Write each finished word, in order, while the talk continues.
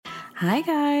Hi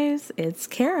guys, it's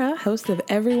Kara, host of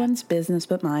Everyone's Business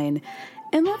But Mine.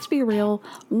 And let's be real,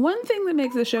 one thing that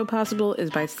makes the show possible is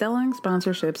by selling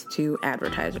sponsorships to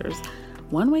advertisers.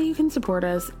 One way you can support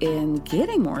us in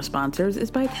getting more sponsors is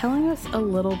by telling us a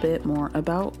little bit more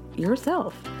about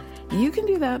yourself. You can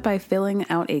do that by filling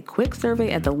out a quick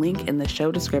survey at the link in the show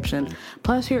description.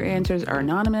 Plus, your answers are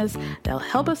anonymous. They'll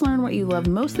help us learn what you love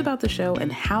most about the show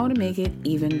and how to make it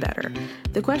even better.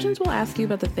 The questions will ask you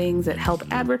about the things that help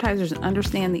advertisers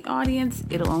understand the audience.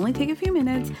 It'll only take a few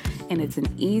minutes, and it's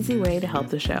an easy way to help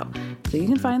the show. So you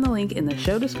can find the link in the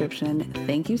show description.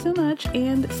 Thank you so much,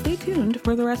 and stay tuned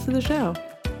for the rest of the show.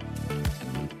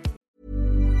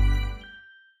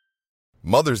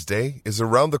 Mother's Day is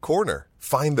around the corner.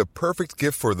 Find the perfect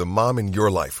gift for the mom in your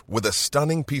life with a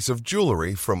stunning piece of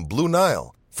jewelry from Blue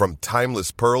Nile. From timeless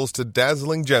pearls to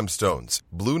dazzling gemstones,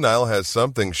 Blue Nile has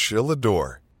something she'll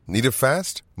adore. Need it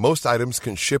fast? Most items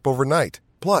can ship overnight.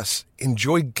 Plus,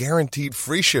 enjoy guaranteed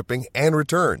free shipping and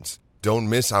returns. Don't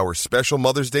miss our special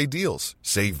Mother's Day deals.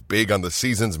 Save big on the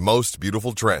season's most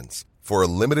beautiful trends. For a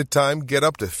limited time, get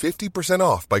up to 50%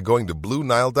 off by going to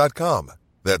BlueNile.com.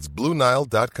 That's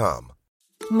BlueNile.com.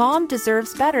 Mom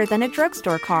deserves better than a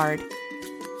drugstore card.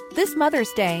 This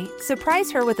Mother's Day,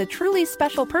 surprise her with a truly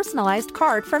special personalized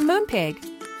card from Moonpig.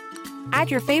 Add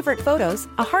your favorite photos,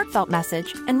 a heartfelt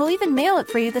message, and we'll even mail it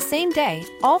for you the same day,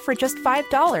 all for just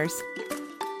 $5.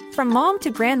 From mom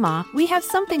to grandma, we have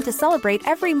something to celebrate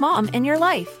every mom in your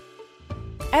life.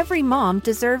 Every mom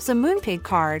deserves a Moonpig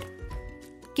card.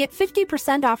 Get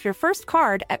 50% off your first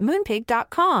card at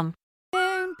Moonpig.com.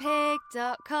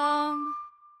 Moonpig.com.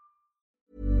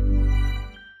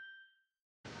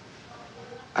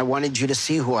 I wanted you to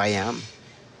see who I am.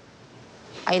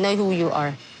 I know who you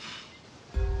are.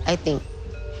 I think.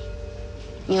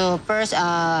 You first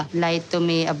lied to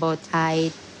me about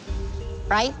height,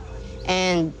 right?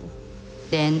 And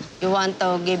then you want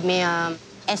to give me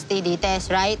STD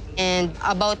test, right? And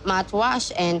about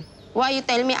mouthwash. And why you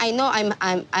tell me? I know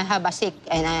I have a sick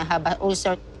and I have an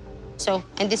ulcer. So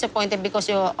I'm disappointed because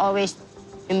you always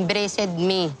embraced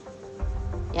me.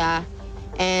 Yeah.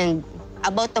 And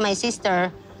about to my sister,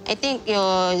 I think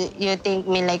you think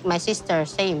me like my sister,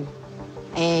 same.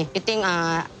 You think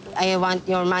I want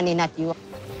your money, not you.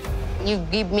 You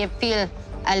give me feel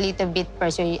a little bit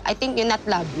person. I think you not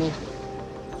love me.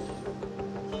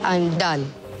 I'm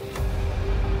done.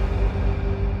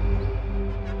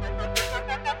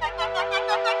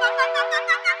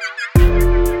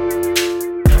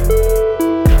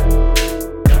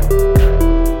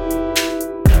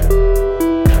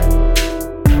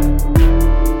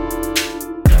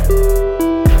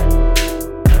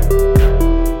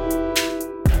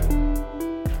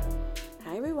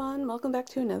 Welcome back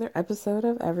to another episode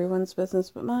of Everyone's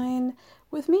Business But Mine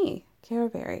with me, Kara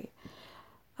Berry.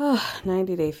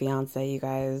 90 Day Fiance, you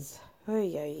guys.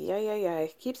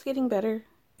 Keeps getting better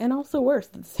and also worse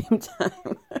at the same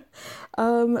time.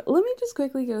 Let me just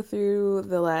quickly go through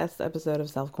the last episode of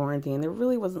Self Quarantine. There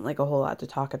really wasn't like a whole lot to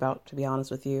talk about, to be honest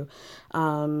with you.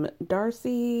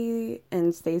 Darcy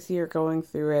and Stacy are going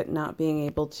through it, not being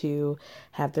able to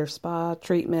have their spa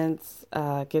treatments,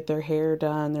 get their hair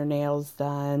done, their nails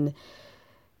done.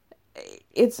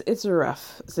 It's a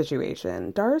rough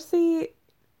situation. Darcy's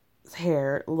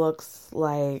hair looks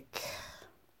like,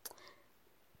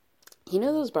 you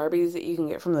know those Barbies that you can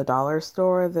get from the dollar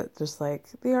store that just like,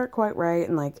 they aren't quite right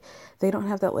and like they don't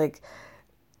have that like,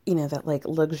 you know, that like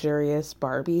luxurious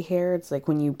Barbie hair. It's like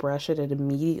when you brush it, it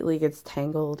immediately gets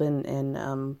tangled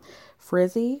and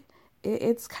frizzy.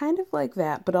 It's kind of like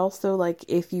that, but also like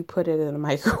if you put it in a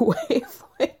microwave,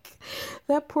 like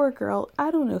that poor girl.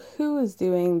 I don't know who is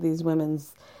doing these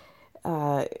women's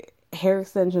hair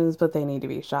extensions, but they need to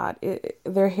be shot.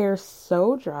 Their hair's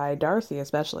so dry, Darcy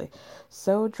especially,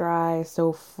 so dry,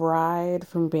 so fried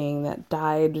from being that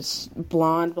dyed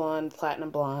blonde,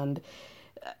 platinum blonde.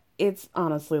 It's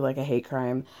honestly like a hate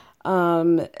crime.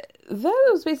 That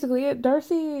was basically it.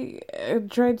 Darcy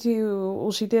tried to,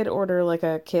 well, she did order like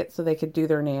a kit so they could do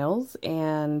their nails,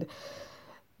 and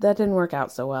that didn't work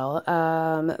out so well.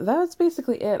 That was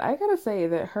basically it. I gotta say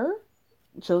that her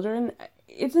children,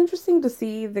 it's interesting to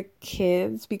see the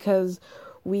kids because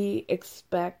we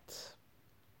expect,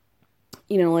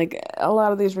 you know, like a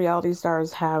lot of these reality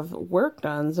stars have work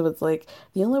done. So it's like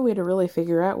the only way to really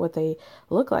figure out what they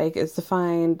look like is to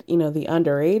find, you know, the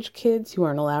underage kids who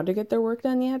aren't allowed to get their work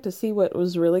done yet to see what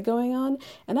was really going on.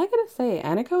 And I gotta say,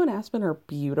 Aniko and Aspen are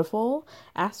beautiful.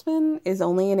 Aspen is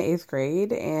only in 8th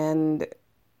grade and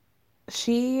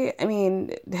she, I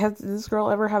mean, has this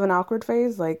girl ever have an awkward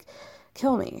phase? Like,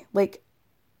 kill me. Like,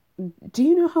 do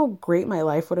you know how great my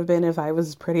life would have been if I was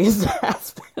as pretty as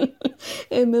Aspen?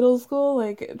 in middle school.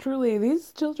 Like, truly,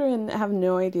 these children have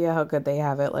no idea how good they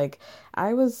have it. Like,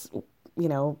 I was, you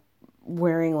know,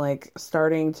 wearing like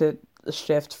starting to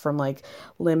shift from like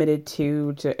limited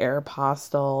to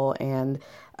Aeropostale and,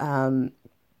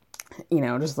 you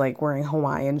know, just like wearing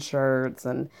Hawaiian shirts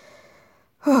and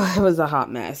it was a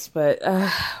hot mess. But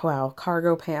wow,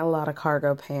 a lot of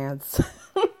cargo pants.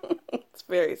 It's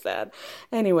very sad.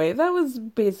 Anyway, that was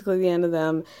basically the end of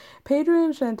them. Pedro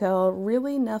and Chantel,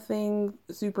 really nothing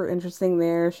super interesting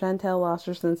there. Chantel lost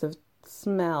her sense of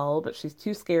smell, but she's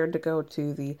too scared to go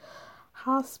to the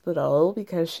hospital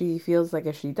because she feels like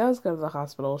if she does go to the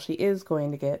hospital, she is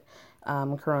going to get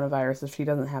coronavirus if she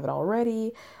doesn't have it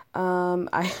already.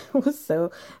 I was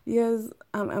so, because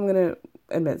I'm gonna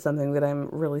admit something that I'm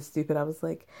really stupid. I was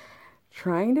like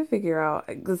trying to figure out,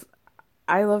 because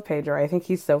I love Pedro. I think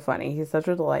he's so funny. He's such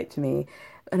a delight to me.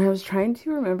 And I was trying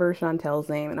to remember Chantel's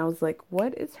name, and I was like,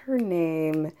 what is her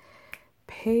name?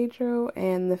 Pedro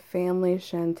and the family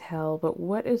Chantel, but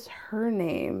what is her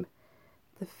name?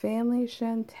 The family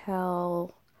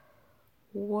Chantel.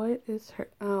 What is her?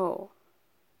 Oh,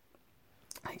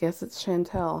 I guess it's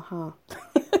Chantel, huh?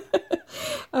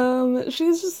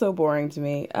 She's just so boring to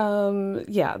me.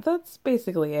 Yeah, that's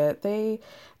basically it. They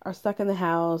are stuck in the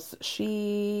house.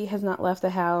 She has not left the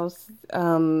house.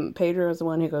 Pedro is the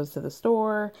one who goes to the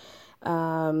store.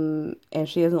 And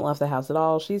she hasn't left the house at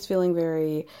all. She's feeling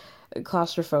very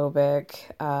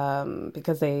claustrophobic,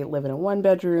 because they live in a one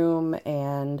bedroom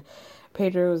and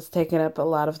Pedro's taken up a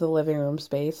lot of the living room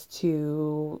space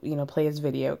to, you know, play his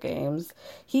video games.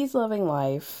 He's loving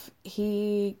life.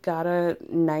 He got a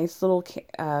nice little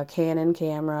Canon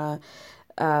camera.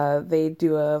 They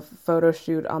do a photo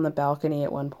shoot on the balcony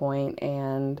at one point,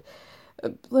 and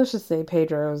let's just say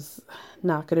Pedro's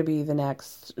not going to be the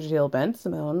next Gilles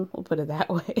Ben-Simon. We'll put it that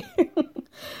way.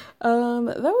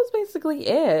 That was basically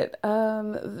it.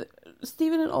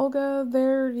 Steven and Olga,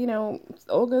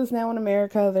 Olga's now in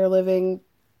America. They're living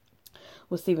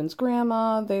with Steven's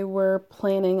grandma. They were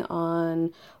planning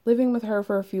on living with her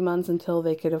for a few months until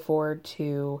they could afford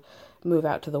to move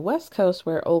out to the West Coast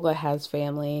where Olga has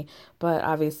family. But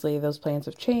obviously those plans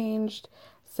have changed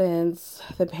since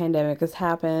the pandemic has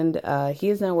happened.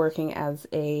 He is now working as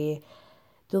a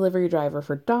delivery driver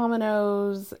for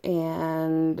Domino's,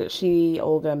 and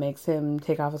Olga makes him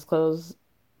take off his clothes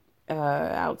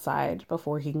outside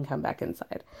before he can come back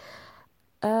inside.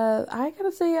 I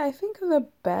gotta say, I think the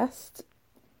best,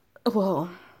 well,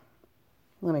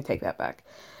 let me take that back.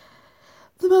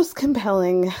 The most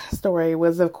compelling story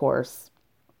was, of course,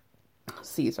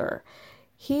 Caesar.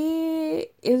 He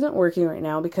isn't working right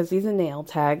now because he's a nail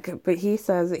tech, but he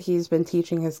says that he's been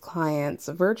teaching his clients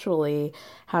virtually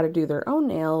how to do their own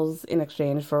nails in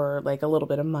exchange for like a little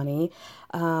bit of money.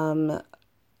 You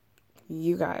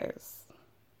guys.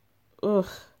 Ugh.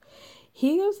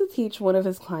 He goes to teach one of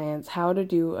his clients how to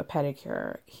do a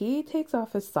pedicure. He takes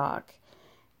off his sock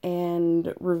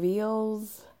and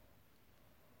reveals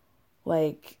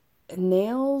like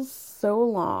toenails so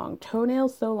long,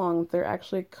 they're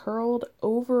actually curled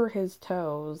over his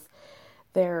toes.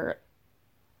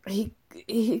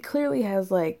 He clearly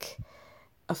has like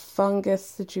a fungus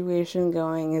situation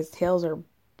going. His tails are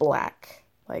black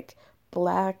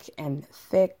and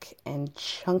thick and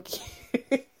chunky.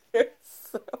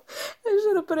 I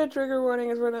should have put a trigger warning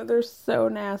in front of. They're so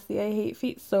nasty. I hate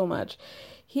feet so much.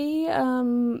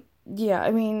 Yeah,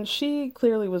 I mean, she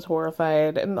clearly was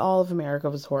horrified, and all of America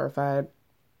was horrified.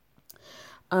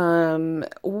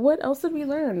 What else did we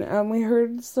learn? We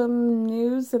heard some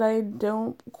news that I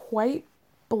don't quite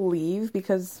believe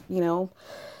because, we'll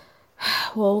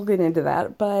get into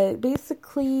that. But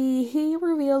basically, he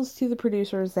reveals to the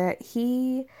producers that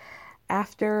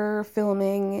after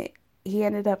filming, he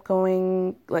ended up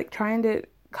going, trying to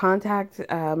contact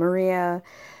Maria,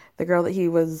 the girl that he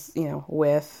was,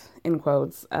 with, in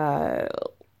quotes,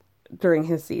 during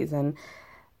his season.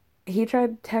 He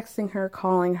tried texting her,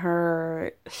 calling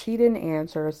her. She didn't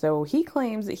answer. So he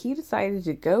claims that he decided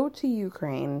to go to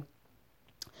Ukraine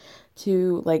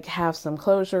to, have some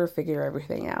closure, figure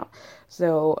everything out.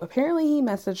 So apparently he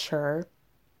messaged her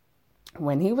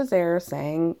when he was there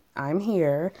saying, I'm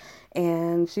here.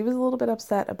 And she was a little bit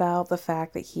upset about the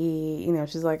fact that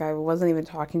she's like, I wasn't even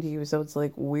talking to you. So it's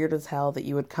weird as hell that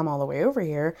you would come all the way over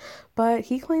here. But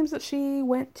he claims that she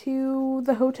went to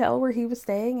the hotel where he was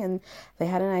staying and they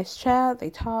had a nice chat. They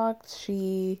talked.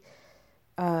 She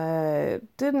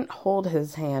didn't hold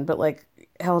his hand, but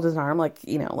held his arm, like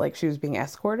she was being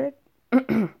escorted.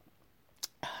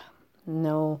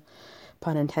 No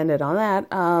pun intended on that.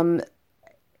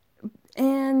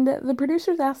 And the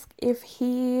producers asked if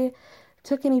he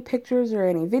took any pictures or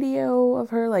any video of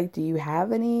her. Like, do you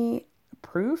have any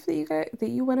proof that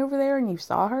you went over there and you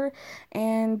saw her?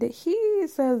 And he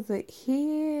says that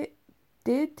he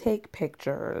did take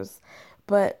pictures,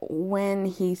 but when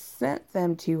he sent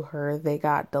them to her, they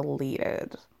got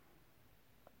deleted.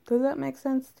 Does that make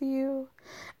sense to you?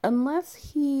 Unless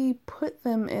he put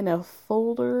them in a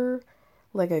folder,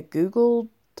 like a Google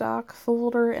Doc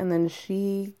folder, and then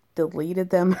she deleted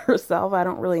them herself. I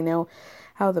don't really know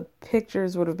how the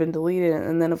pictures would have been deleted,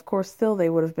 and then of course still they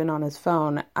would have been on his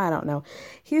phone. I don't know.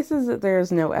 He says that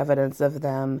there's no evidence of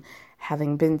them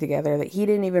having been together, that he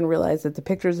didn't even realize that the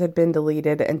pictures had been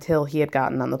deleted until he had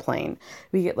gotten on the plane.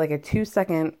 We get like a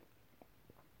 2-second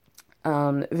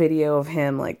video of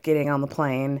him like getting on the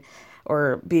plane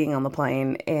or being on the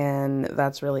plane, and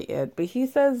that's really it. But he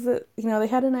says that, you know, they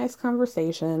had a nice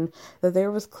conversation, that there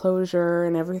was closure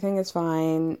and everything is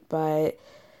fine, but,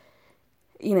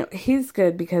 you know, he's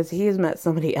good because he has met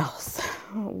somebody else.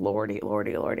 Lordy,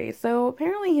 lordy, lordy. So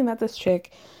apparently he met this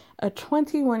chick, a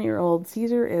 21-year-old.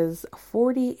 Caesar is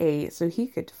 48, so he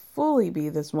could fully be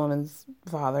this woman's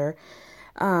father.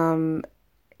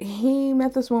 He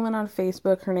met this woman on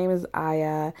Facebook. Her name is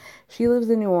Aya. She lives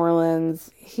in New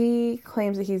Orleans. He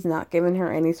claims that he's not given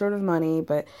her any sort of money,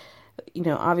 but, you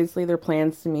know, obviously their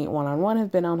plans to meet one-on-one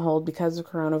have been on hold because of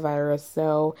coronavirus,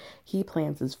 so he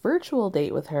plans his virtual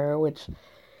date with her, which,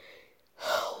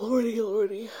 lordy,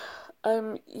 lordy,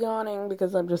 I'm yawning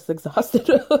because I'm just exhausted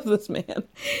of this man.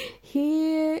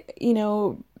 He, you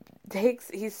know,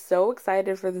 he's so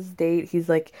excited for this date. He's,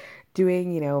 like,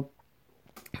 doing, you know,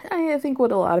 I think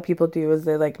what a lot of people do is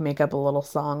they like make up a little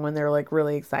song when they're like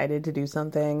really excited to do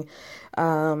something.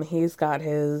 He's got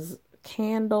his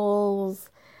candles,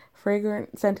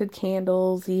 fragrant scented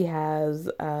candles. He has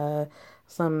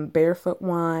some barefoot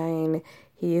wine.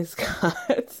 He's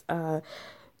got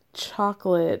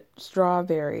chocolate,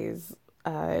 strawberries,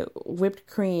 whipped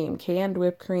cream, canned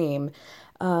whipped cream,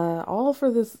 all for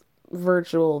this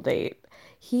virtual date.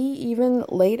 He even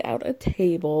laid out a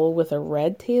table with a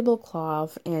red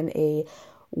tablecloth and a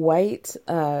white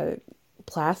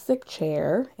plastic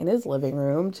chair in his living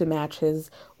room to match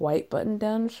his white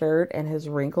button-down shirt and his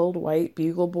wrinkled white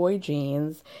Bugle Boy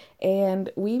jeans. And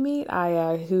we meet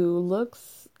Aya, who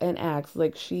looks and acts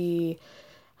like she's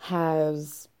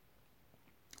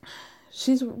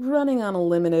running on a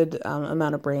limited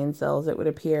amount of brain cells, it would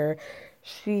appear.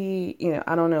 She, you know,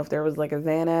 I don't know if there was like a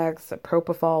Xanax, a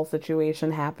propofol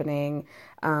situation happening,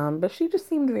 but she just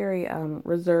seemed very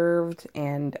reserved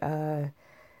and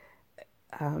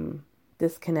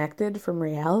disconnected from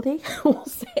reality, we'll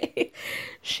say.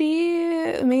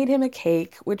 She made him a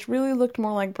cake, which really looked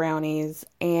more like brownies,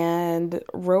 and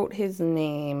wrote his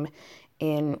name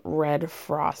in red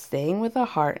frosting with a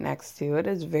heart next to it.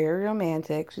 It's very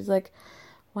romantic. She's like,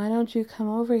 "Why don't you come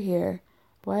over here?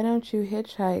 Why don't you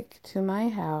hitchhike to my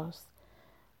house?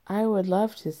 I would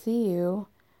love to see you.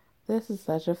 This is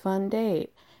such a fun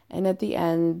date." And at the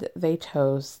end, they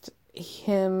toast,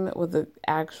 him with an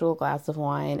actual glass of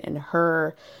wine and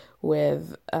her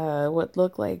with what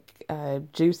looked like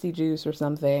juicy juice or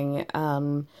something,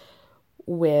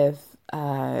 with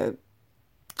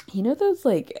you know those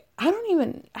like, I didn't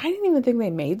even think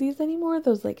they made these anymore,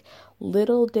 those like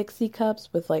little Dixie cups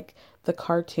with like the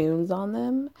cartoons on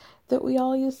them that we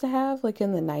all used to have like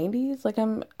in the 90s. Like,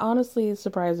 I'm honestly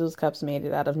surprised those cups made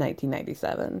it out of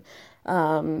 1997.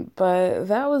 But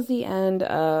that was the end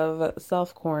of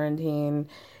self-quarantine.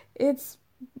 It's,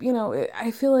 you know,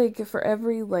 I feel like for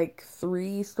every like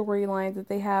 3 storylines that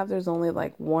they have, there's only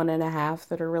like 1.5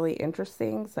 that are really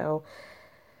interesting. So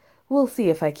we'll see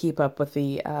if I keep up with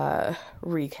the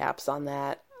recaps on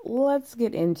that. Let's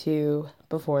get into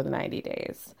Before the 90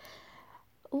 Days.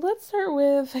 Let's start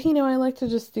with, you know, I like to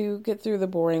just get through the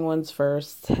boring ones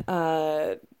first.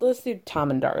 Let's do Tom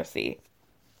and Darcy.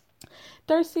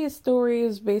 Darcy's story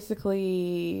is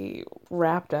basically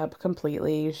wrapped up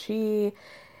completely. She,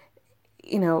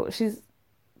 you know, she's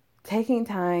taking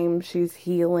time, she's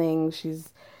healing,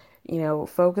 she's, you know,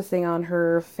 focusing on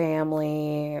her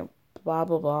family, blah,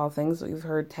 blah, blah, things we've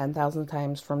heard 10,000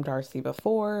 times from Darcy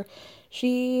before.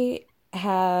 She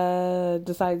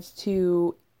decides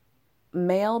to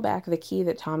mail back the key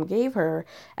that Tom gave her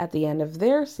at the end of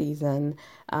their season,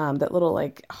 that little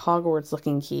like Hogwarts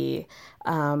looking key.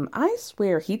 I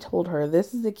swear he told her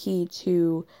this is the key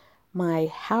to my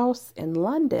house in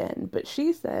London, but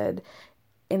she said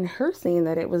in her scene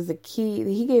that it was the key,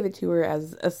 he gave it to her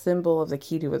as a symbol of the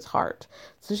key to his heart.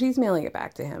 So she's mailing it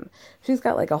back to him. She's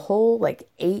got like a whole like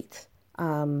 8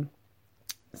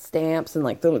 stamps and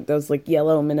like those like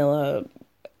yellow manila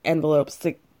envelopes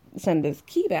send his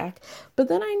key back. But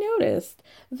then I noticed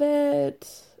that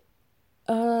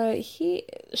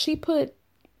she put,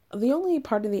 the only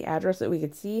part of the address that we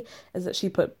could see is that she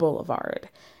put Boulevard.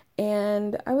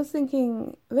 And I was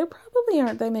thinking, there probably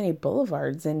aren't that many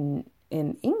boulevards in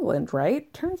England,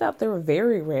 right? Turns out they were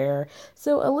very rare.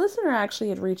 So a listener actually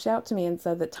had reached out to me and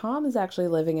said that Tom is actually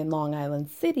living in Long Island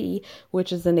City,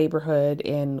 which is a neighborhood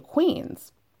in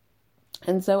Queens.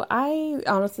 And so I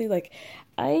honestly, like,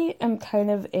 I am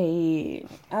kind of I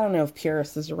don't know if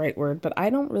purist is the right word, but I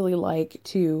don't really like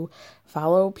to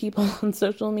follow people on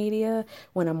social media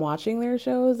when I'm watching their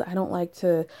shows. I don't like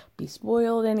to be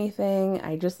spoiled anything.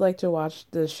 I just like to watch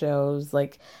the shows,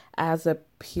 like, as a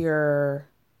pure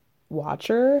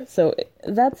watcher. So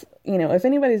that's, if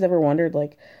anybody's ever wondered,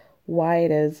 like, why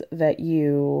it is that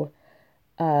you,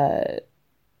 that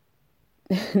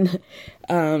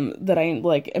I,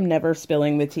 like, am never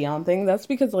spilling the tea on things. That's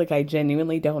because, like, I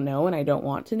genuinely don't know, and I don't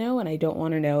want to know, and I don't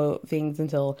want to know things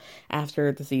until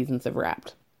after the seasons have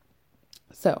wrapped.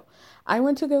 So I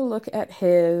went to go look at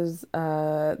his,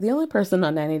 the only person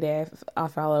on Any Day I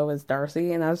follow is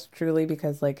Darcy, and that's truly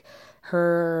because, like,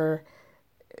 her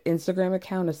Instagram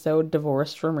account is so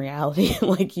divorced from reality.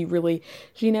 Like,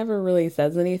 she never really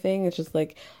says anything. It's just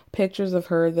like pictures of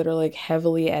her that are like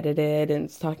heavily edited, and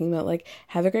it's talking about like,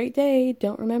 have a great day,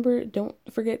 don't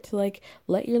forget to like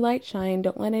let your light shine,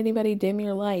 don't let anybody dim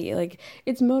your light. Like,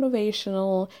 it's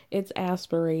motivational, it's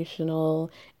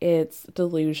aspirational, it's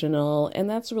delusional, and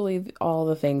that's really all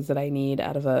the things that I need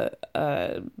out of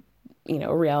a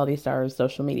reality star's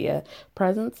social media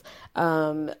presence.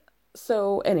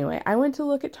 So anyway, I went to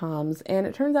look at Tom's, and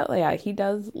it turns out, yeah, he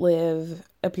does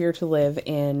appear to live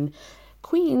in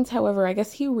Queens. However, I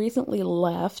guess he recently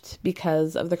left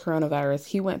because of the coronavirus.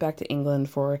 He went back to England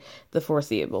for the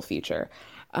foreseeable future.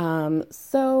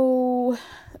 So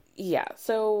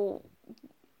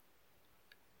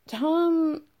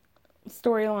Tom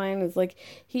storyline is like,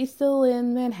 he's still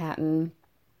in Manhattan.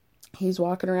 He's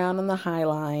walking around on the High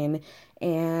Line,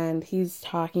 and he's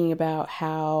talking about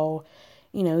how,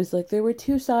 he's like, there were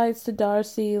two sides to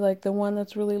Darcy, like the one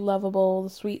that's really lovable, the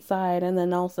sweet side, and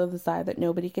then also the side that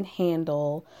nobody can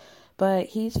handle. But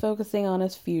he's focusing on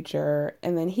his future,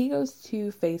 and then he goes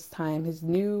to FaceTime his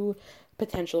new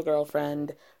potential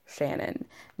girlfriend, Shannon.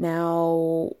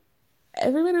 Now,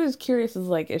 everybody was curious, is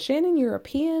like, is Shannon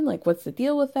European? Like, what's the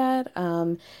deal with that?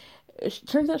 It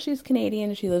turns out she's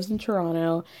Canadian. She lives in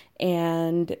Toronto,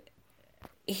 and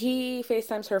he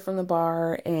FaceTimes her from the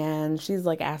bar, and she's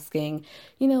like asking,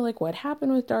 like, what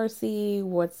happened with Darcy?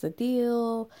 What's the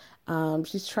deal?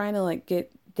 She's trying to like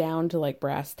get down to like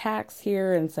brass tacks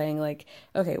here and saying like,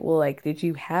 okay, well, like, did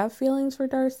you have feelings for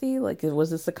Darcy? Like, was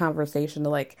this a conversation to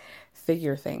like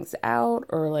figure things out,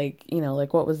 or like,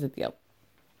 like, what was the deal?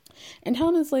 And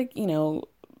Tom is like,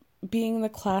 being the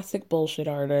classic bullshit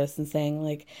artist and saying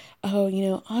like,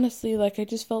 oh, honestly, like, I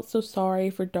just felt so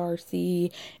sorry for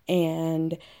Darcy,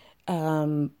 and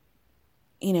I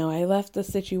left the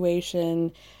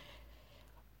situation.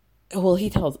 Well,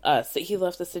 he tells us that he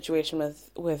left the situation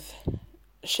with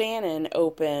Shannon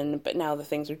open, but now that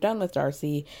things are done with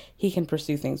Darcy, he can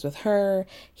pursue things with her.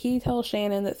 He tells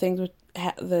Shannon that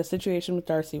the situation with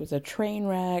Darcy was a train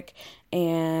wreck,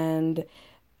 and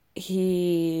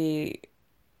he,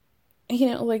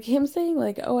 like, him saying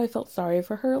like, oh, I felt sorry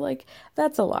for her, like,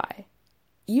 that's a lie.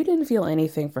 You didn't feel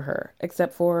anything for her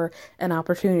except for an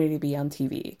opportunity to be on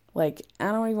TV. Like,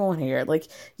 I don't even want to hear it. Like,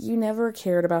 you never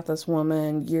cared about this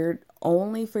woman. You're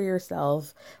only for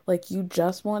yourself. Like, you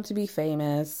just want to be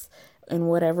famous in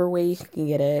whatever way you can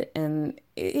get it. And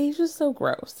he's just so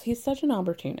gross. He's such an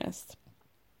opportunist.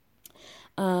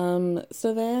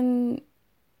 So then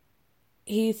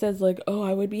he says like, oh,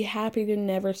 I would be happy to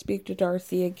never speak to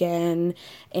Darcy again.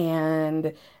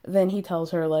 And then he tells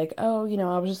her like, oh,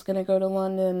 I was just going to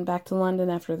go back to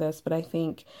London after this, but I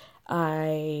think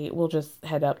I will just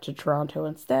head up to Toronto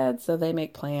instead. So they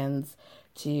make plans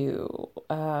to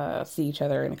see each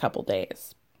other in a couple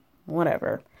days.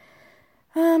 Whatever.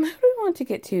 Who do we want to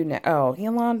get to now? Oh,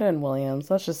 Yolanda and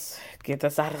Williams. Let's just get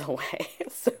this out of the way.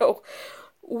 So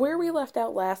where we left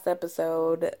out last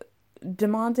episode,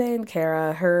 Demonte and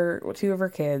Kara, two of her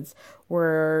kids,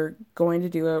 were going to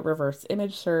do a reverse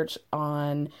image search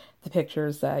on the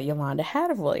pictures that Yolanda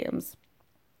had of Williams.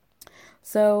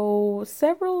 So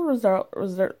several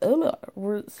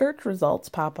search results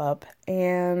pop up,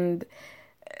 and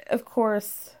of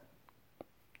course,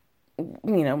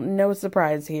 no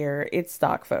surprise here, it's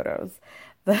stock photos.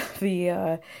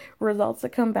 The results that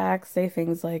come back say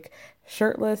things like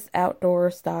shirtless outdoor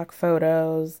stock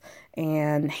photos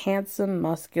and handsome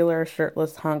muscular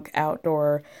shirtless hunk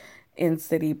outdoor. in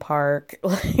City Park.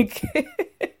 Like,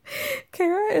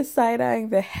 Kara is side-eyeing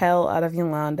the hell out of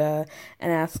Yolanda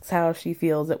and asks how she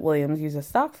feels that Williams uses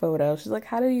stock photo. She's like,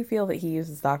 how do you feel that he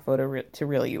uses stock photo to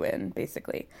reel you in,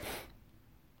 basically?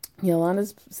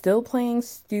 Yolanda's still playing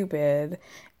stupid,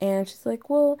 and she's like,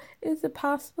 well, is it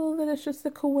possible that it's just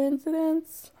a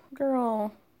coincidence?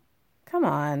 Girl, come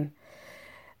on.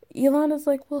 Yolanda's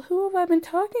like, well, who have I been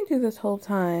talking to this whole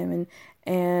time?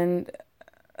 And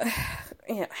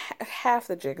half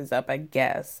the jig is up, I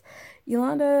guess.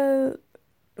 Yolanda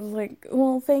was like,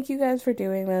 well, thank you guys for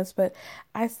doing this, but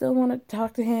I still want to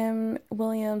talk to him,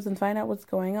 Williams, and find out what's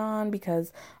going on,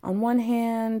 because on one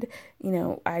hand,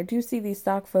 I do see these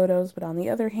stock photos, but on the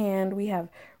other hand, we have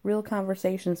real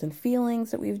conversations and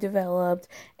feelings that we've developed.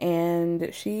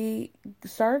 And she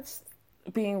starts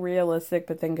being realistic,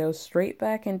 but then goes straight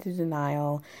back into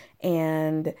denial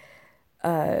and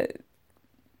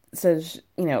says,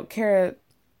 Kara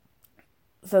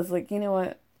says, like, you know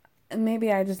what,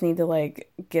 maybe I just need to,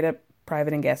 like, get a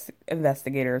private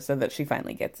investigator so that she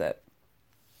finally gets it.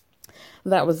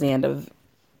 That was the end of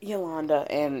Yolanda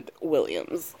and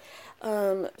Williams.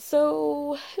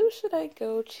 So who should I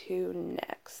go to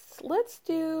next? Let's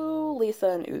do Lisa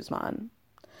and Usman.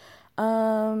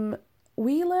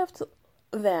 We left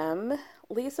them.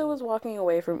 Lisa was walking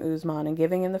away from Usman and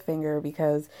giving him the finger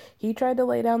because he tried to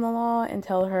lay down the law and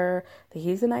tell her that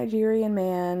he's a Nigerian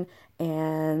man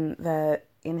and that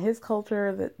in his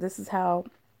culture that this is how,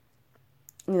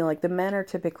 like, the men are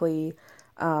typically,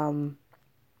 like,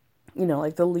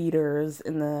 the leaders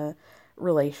in the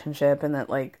relationship, and that,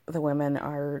 like, the women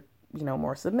are,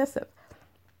 more submissive.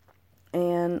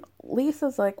 And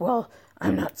Lisa's like, well,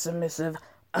 I'm not submissive,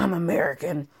 I'm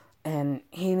American, and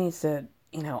he needs to,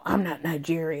 I'm not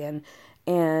Nigerian.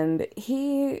 And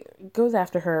he goes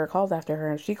after her, calls after her,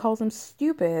 and she calls him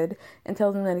stupid and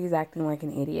tells him that he's acting like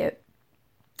an idiot.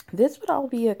 This would all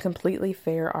be a completely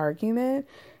fair argument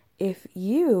if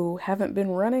you haven't been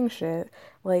running shit.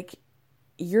 Like,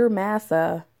 you're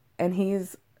Massa and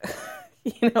he's,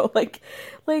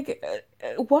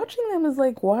 watching them is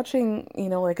like watching,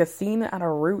 like a scene out of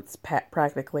Roots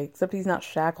practically, except he's not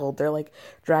shackled. They're like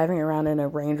driving around in a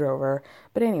Range Rover.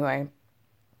 But anyway,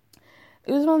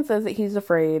 Usman says that he's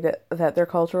afraid that their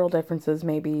cultural differences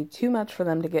may be too much for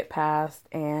them to get past,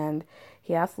 and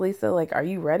he asks Lisa, like, are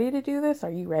you ready to do this? Are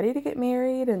you ready to get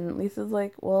married? And Lisa's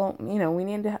like, well, we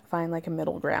need to find, like, a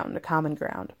middle ground, a common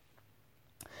ground.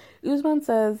 Usman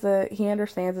says that he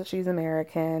understands that she's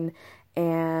American,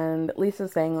 and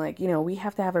Lisa's saying, like, we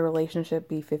have to have a relationship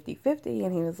be 50-50,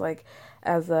 and he was like,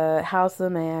 as a Hausa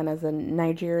man, as a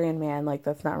Nigerian man, like,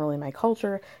 that's not really my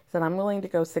culture. He said, I'm willing to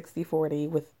go 60-40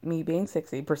 with me being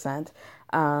 60%,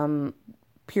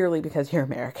 purely because you're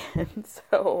American.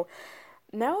 So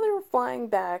now they're flying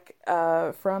back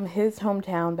from his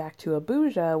hometown back to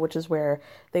Abuja, which is where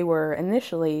they were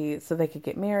initially, so they could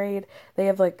get married. They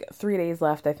have, like, 3 days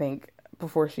left, I think,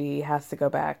 before she has to go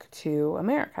back to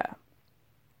America.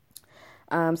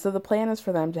 So the plan is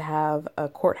for them to have a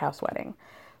courthouse wedding.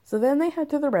 So then they head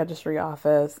to the registry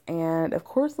office, and of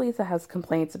course Lisa has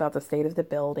complaints about the state of the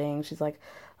building. She's like,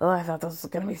 oh, I thought this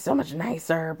was going to be so much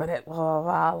nicer, but it, blah, blah,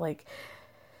 blah. Like,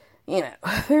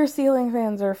 their ceiling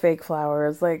fans are fake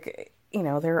flowers. Like,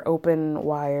 they're open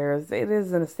wires. It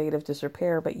is in a state of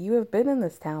disrepair, but you have been in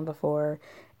this town before,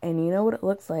 and you know what it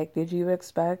looks like. Did you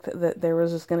expect that there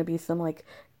was just going to be some, like,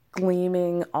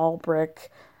 gleaming all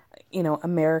brick,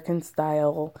 American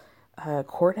style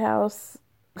courthouse?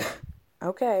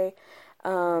 Okay.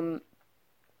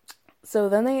 So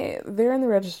then they're in the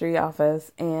registry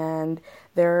office, and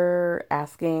they're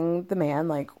asking the man,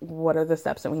 like, what are the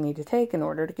steps that we need to take in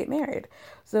order to get married?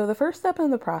 So the first step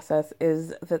in the process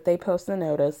is that they post a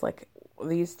notice, like,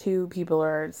 these two people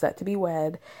are set to be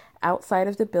wed outside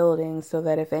of the building, so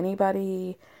that if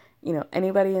anybody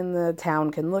in the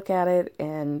town can look at it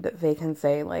and they can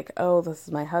say, like, oh, this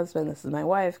is my husband, this is my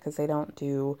wife, because they don't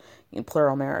do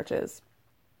plural marriages.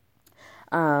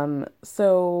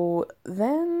 So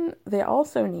then they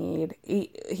also need,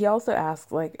 he also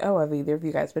asks, like, oh, have either of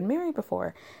you guys been married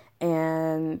before?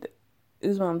 And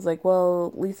Usman's like,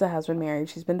 well, Lisa has been married.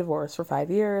 She's been divorced for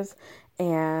 5 years.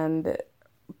 And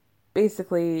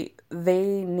basically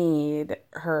they need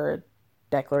her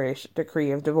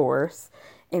decree of divorce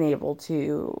in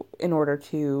order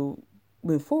to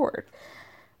move forward.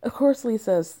 Of course,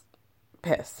 Lisa's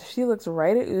pissed. She looks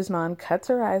right at Usman, cuts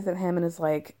her eyes at him, and is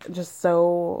like just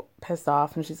so pissed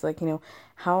off. And she's like,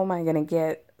 how am I going to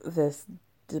get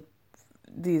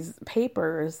these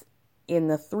papers in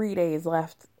the 3 days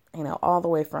left, all the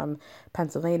way from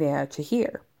Pennsylvania to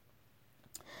here?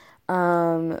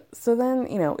 So then,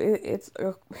 it's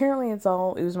apparently it's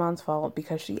all Usman's fault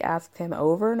because she asked him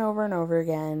over and over and over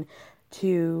again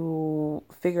to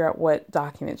figure out what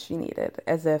documents she needed,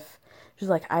 as if she's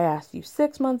like, I asked you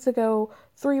 6 months ago,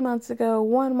 3 months ago,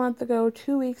 1 month ago,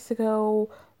 2 weeks ago,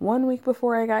 1 week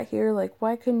before I got here, like,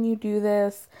 why couldn't you do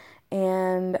this?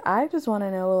 And I just want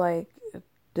to know, like,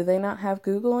 do they not have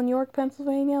Google in York,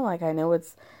 Pennsylvania? Like, I know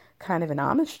it's kind of an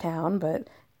Amish town, but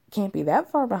can't be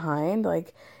that far behind.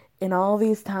 Like, in all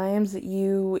these times that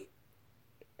you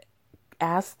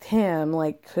asked him,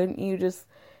 like, couldn't you just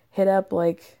hit up,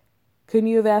 like, couldn't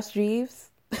you have asked Jeeves?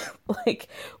 Like,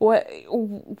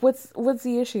 what's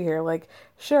the issue here? Like,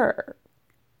 sure,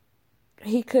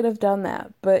 he could have done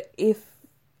that, but if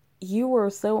you were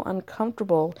so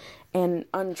uncomfortable and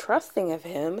untrusting of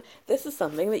him, this is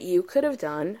something that you could have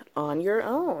done on your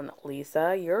own.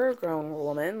 Lisa, you're a grown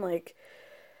woman, like,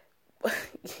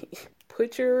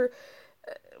 put your...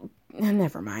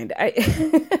 never mind.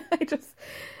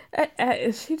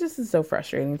 She just is so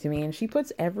frustrating to me, and she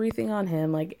puts everything on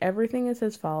him, like everything is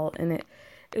his fault, and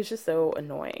it's just so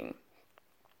annoying.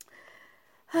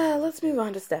 Let's move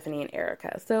on to Stephanie and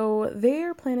Erica. So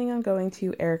they're planning on going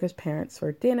to Erica's parents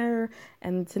for dinner,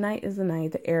 and tonight is the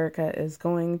night that Erica is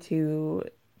going to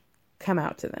come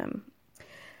out to them.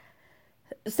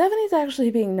 Stephanie's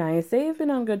actually being nice. They've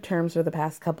been on good terms for the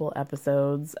past couple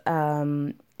episodes.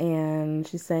 And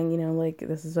she's saying, like,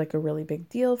 this is like a really big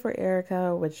deal for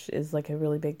Erica, which is like a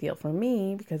really big deal for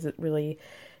me because it really,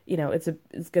 it's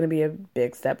going to be a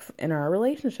big step in our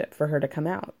relationship for her to come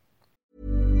out.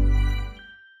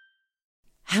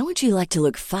 How would you like to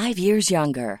look 5 years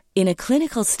younger? In a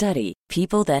clinical study,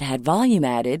 people that had volume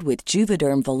added with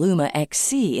Juvederm Voluma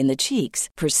XC in the cheeks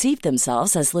perceived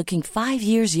themselves as looking 5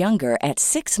 years younger at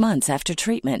 6 months after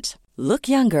treatment. Look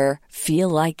younger, feel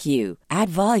like you. Add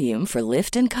volume for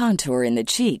lift and contour in the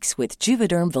cheeks with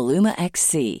Juvederm Voluma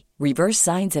XC. Reverse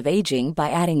signs of aging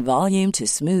by adding volume to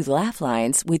smooth laugh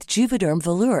lines with Juvederm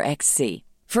Volure XC.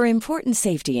 For important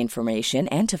safety information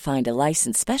and to find a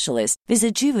licensed specialist,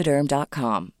 visit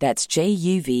Juvederm.com. That's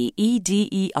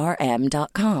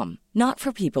JUVEDERM.com. Not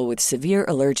for people with severe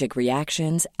allergic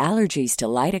reactions, allergies to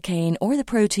lidocaine, or the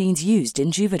proteins used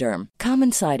in Juvederm.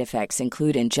 Common side effects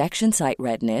include injection site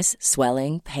redness,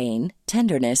 swelling, pain,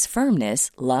 tenderness, firmness,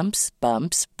 lumps,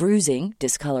 bumps, bruising,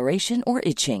 discoloration, or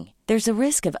itching. There's a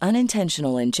risk of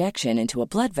unintentional injection into a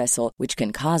blood vessel, which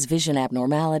can cause vision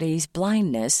abnormalities,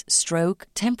 blindness, stroke,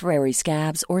 temporary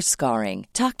scabs, or scarring.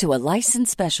 Talk to a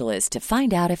licensed specialist to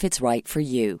find out if it's right for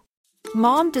you.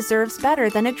 Mom deserves better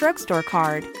than a drugstore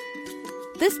card.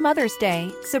 This Mother's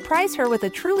Day, surprise her with a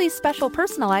truly special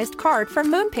personalized card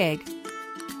from Moonpig.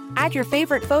 Add your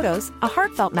favorite photos, a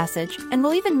heartfelt message, and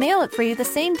we'll even mail it for you the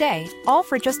same day, all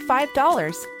for just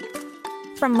 $5.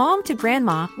 From mom to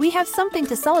grandma, we have something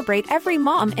to celebrate every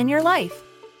mom in your life.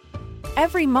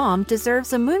 Every mom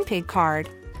deserves a Moonpig card.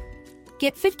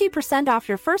 Get 50% off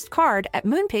your first card at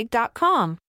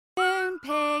Moonpig.com.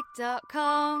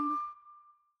 Moonpig.com.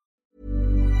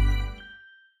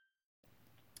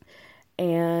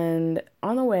 And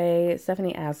on the way,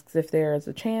 Stephanie asks if there's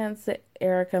a chance that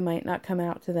Erica might not come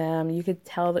out to them. You could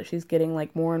tell that she's getting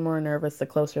like more and more nervous the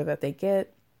closer that they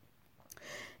get.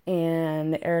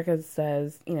 And Erica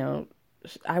says,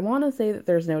 I want to say that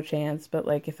there's no chance, but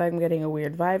like if I'm getting a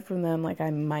weird vibe from them, like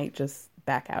I might just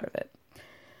back out of it.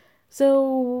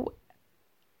 So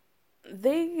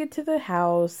they get to the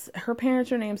house. Her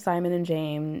parents are named Simon and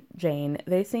Jane.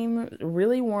 They seem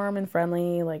really warm and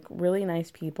friendly, like really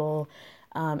nice people.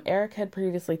 Eric had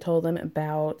previously told them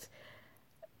about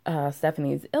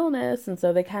Stephanie's illness, and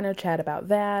so they kind of chat about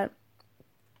that.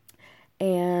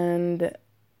 And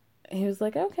he was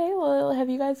like, okay, well, have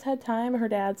you guys had time? Her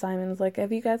dad, Simon's like,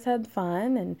 have you guys had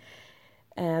fun?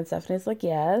 And Stephanie's like,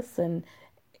 yes. And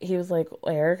he was like,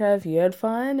 Erica, have you had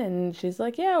fun? And she's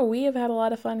like, yeah, we have had a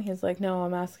lot of fun. He's like, no,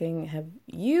 I'm asking, have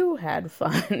you had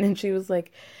fun? And she was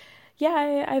like,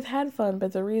 yeah, I've had fun,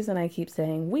 but the reason I keep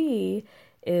saying we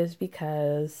is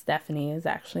because Stephanie is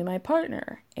actually my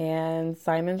partner. And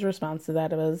Simon's response to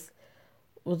that was,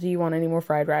 well, do you want any more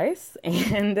fried rice?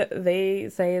 And they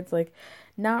say it's like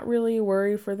not really a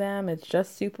worry for them. It's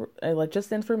just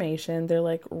just information. They're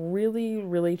like really,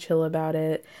 really chill about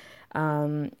it.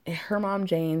 Her mom,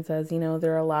 Jane, says,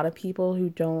 there are a lot of people who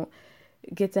don't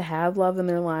get to have love in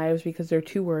their lives because they're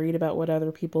too worried about what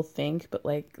other people think. But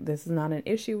like, this is not an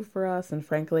issue for us. And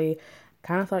frankly,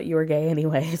 kind of thought you were gay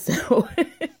anyway. So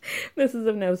this is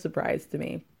of no surprise to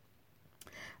me.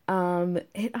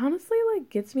 It honestly like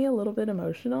gets me a little bit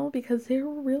emotional because they're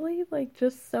really like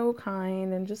just so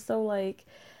kind and just so like,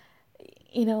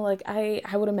 like I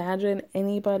would imagine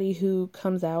anybody who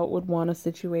comes out would want a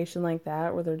situation like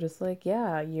that where they're just like,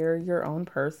 yeah, you're your own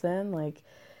person. Like,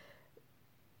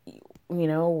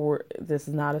 this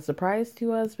is not a surprise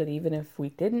to us, but even if we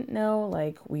didn't know,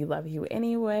 like, we love you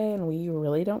anyway, and we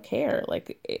really don't care.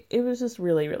 Like, it was just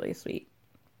really, really sweet.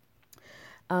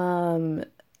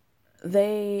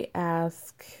 They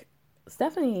ask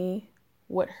Stephanie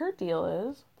what her deal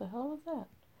is. What the hell was that?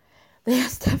 They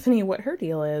asked Stephanie what her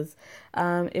deal is,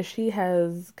 if she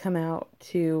has come out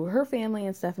to her family,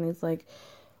 and Stephanie's like,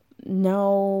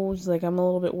 no. She's like, I'm a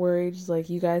little bit worried. She's like,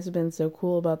 you guys have been so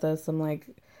cool about this. I'm like,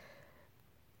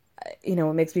 it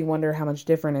makes me wonder how much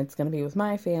different it's going to be with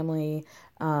my family.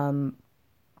 And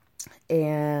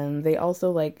they also,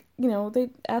 like, they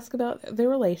ask about their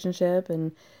relationship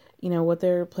and, what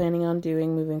they're planning on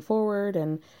doing moving forward.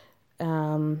 And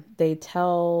they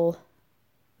tell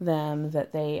them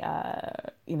that they,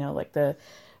 like, the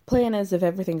plan is, if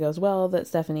everything goes well,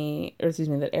 that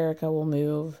that Erica will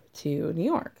move to New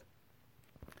York.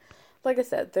 Like I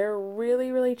said, they're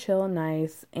really, really chill and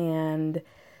nice, and,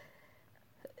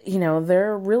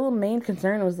 their real main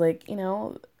concern was, like,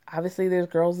 obviously these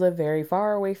girls live very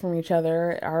far away from each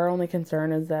other. Our only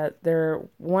concern is that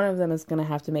one of them is going to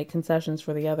have to make concessions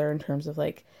for the other in terms of,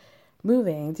 like,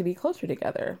 moving to be closer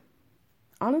together.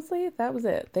 Honestly, that was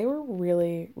it. They were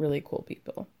really, really cool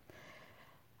people.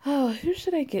 Oh, who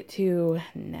should I get to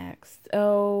next?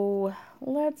 Oh,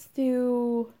 let's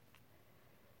do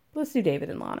David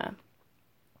and Lana.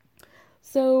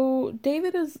 So,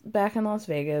 David is back in Las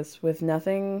Vegas with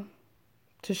nothing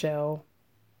to show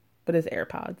but his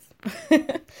AirPods.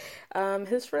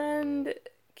 His friend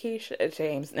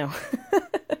James, no.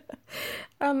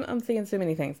 I'm thinking so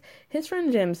many things. His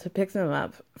friend Jim picks him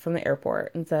up from the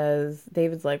airport and says,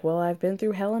 David's like, well, I've been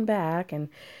through hell and back, and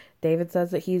David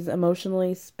says that he's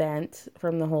emotionally spent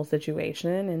from the whole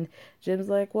situation, and Jim's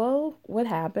like, well, what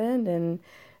happened? And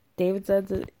David said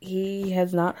that he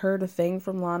has not heard a thing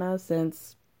from Lana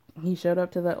since he showed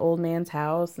up to the old man's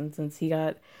house, and since he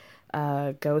got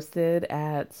ghosted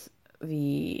at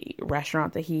the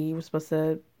restaurant that he was supposed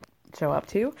to show up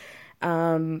to.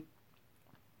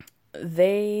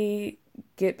 They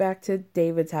get back to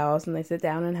David's house and they sit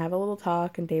down and have a little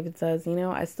talk, and David says,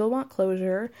 I still want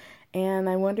closure, and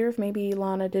I wonder if maybe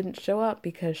Lana didn't show up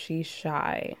because she's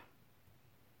shy.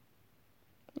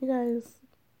 You guys,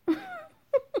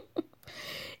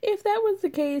 if that was the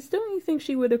case, don't you think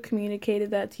she would have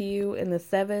communicated that to you in the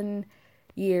 7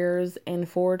 years and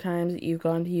 4 times that you've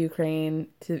gone to Ukraine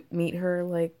to meet her?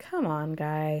 Like, come on,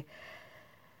 guy.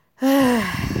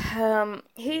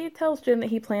 He tells Jim that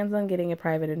he plans on getting a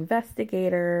private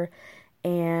investigator,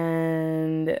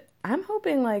 and I'm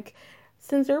hoping, like,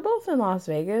 since they're both in Las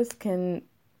Vegas, can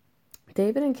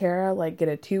David and Kara, like, get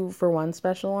a 2-for-1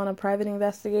 special on a private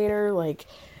investigator? Like,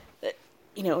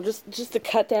 just to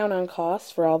cut down on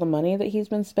costs for all the money that he's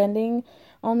been spending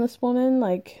on this woman.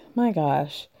 Like, my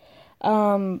gosh.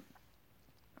 Jim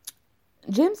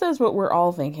says what we're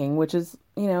all thinking, which is,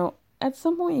 at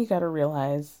some point you gotta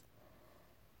realize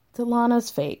that Lana's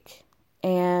fake,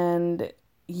 and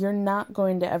you're not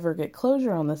going to ever get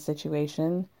closure on this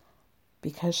situation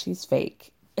because she's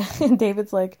fake. And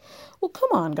David's like, well, come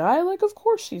on, guy, like, of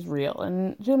course she's real.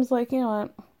 And Jim's like, you know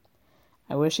what,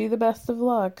 I wish you the best of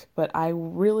luck, but I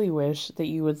really wish that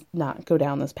you would not go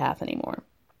down this path anymore.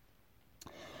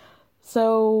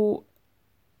 So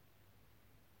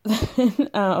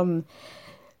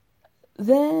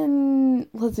then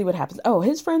let's see what happens. Oh,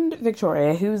 his friend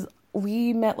Victoria, who's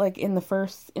we met, like, in the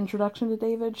first introduction to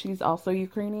David, she's also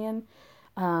Ukrainian.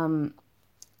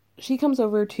 She comes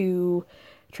over to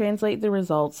translate the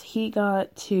results. He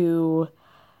got the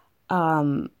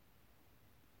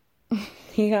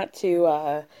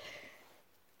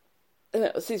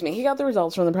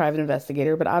results from the private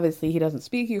investigator, but obviously he doesn't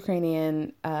speak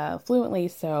Ukrainian fluently,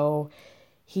 so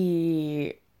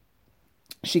she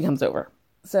comes over.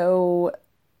 So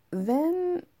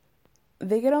then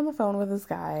they get on the phone with this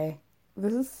guy.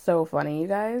 This is so funny, you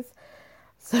guys.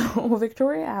 So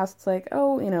Victoria asks, like,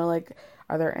 oh, like,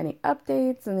 are there any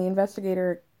updates? And the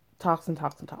investigator talks and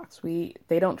talks and talks.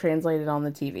 They don't translate it on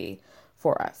the TV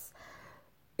for us.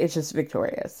 It's just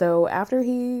Victoria. So after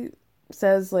he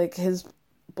says, like, his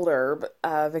blurb,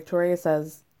 Victoria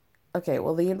says, okay,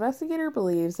 well, the investigator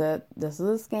believes that this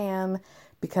is a scam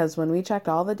because when we checked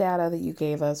all the data that you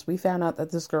gave us, we found out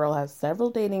that this girl has several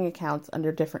dating accounts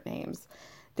under different names.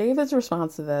 David's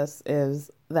response to this is,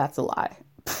 that's a lie.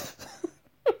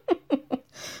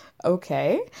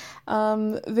 Okay.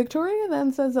 Victoria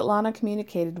then says that Lana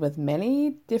communicated with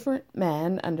many different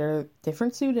men under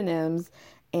different pseudonyms,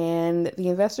 And the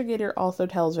investigator also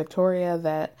tells Victoria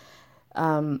that,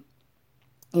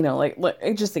 you know, like,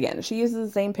 just again, she uses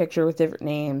the same picture with different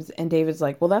names. And David's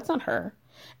like, well, that's not her.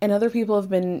 And other people have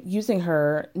been using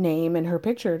her name and her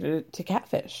picture to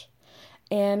catfish.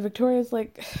 And Victoria's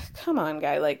like, come on,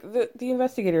 guy. Like, the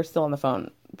investigator's still on the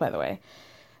phone, by the way.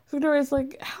 Victoria's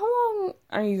like, how long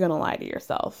are you going to lie to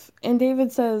yourself? And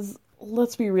David says,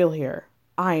 let's be real here.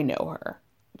 I know her.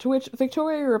 To which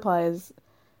Victoria replies,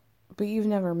 but you've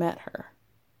never met her.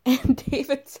 And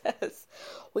David says,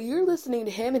 well, you're listening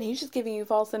to him and he's just giving you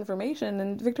false information.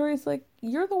 And Victoria's like,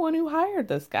 you're the one who hired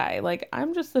this guy. Like,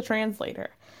 I'm just the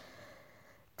translator.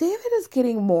 David is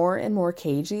getting more and more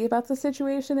cagey about the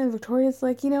situation. And Victoria's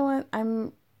like, you know what?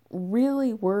 I'm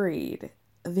really worried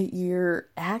that you're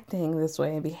acting this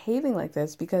way and behaving like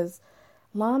this because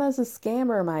Lana's a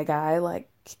scammer, my guy.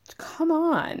 Like, come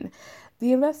on.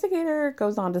 The investigator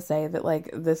goes on to say that, like,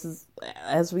 this is,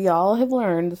 as we all have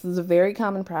learned, this is a very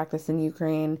common practice in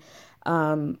Ukraine.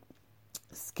 Scamming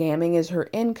is her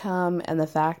income, and the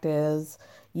fact is,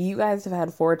 you guys have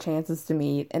had 4 chances to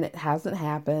meet, and it hasn't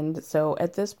happened. So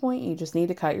at this point, you just need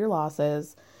to cut your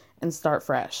losses and start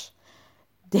fresh.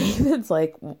 David's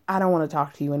like, I don't want to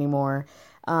talk to you anymore.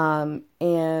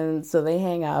 And so they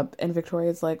hang up, and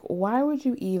Victoria's like, why would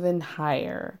you even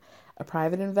hire a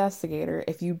private investigator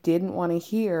if you didn't want to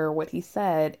hear what he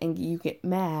said and you get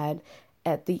mad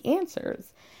at the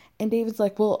answers? And David's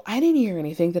like, well, I didn't hear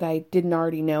anything that I didn't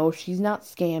already know. She's not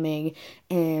scamming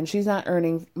and she's not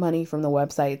earning money from the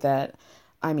website that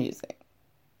I'm using.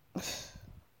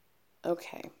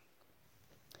 Okay.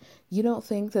 You don't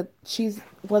think that she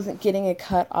wasn't getting a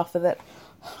cut off of that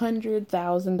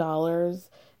 $100,000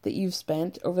 that you've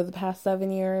spent over the past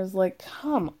 7 years? Like,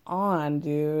 come on,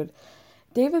 dude.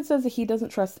 David says that he doesn't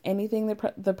trust anything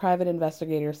the private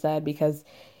investigator said because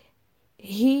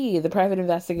the private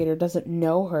investigator, doesn't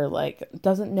know her, like,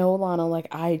 doesn't know Lana like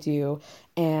I do,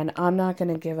 and I'm not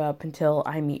going to give up until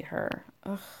I meet her.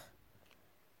 Ugh.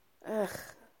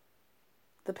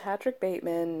 The Patrick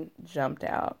Bateman jumped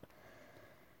out.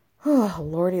 Oh,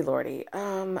 lordy.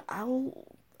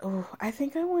 I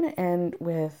think I want to end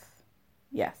with,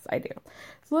 yes, I do.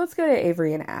 So let's go to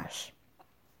Avery and Ash.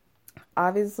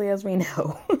 Obviously, as we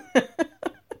know,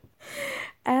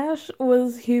 Ash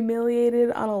was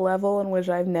humiliated on a level in which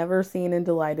I've never seen and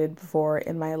delighted before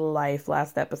in my life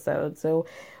last episode. So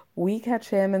we catch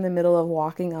him in the middle of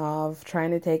walking off,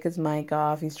 trying to take his mic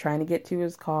off. He's trying to get to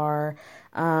his car.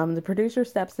 The producer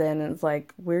steps in and is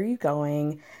like, where are you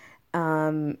going?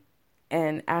 And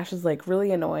Ash is like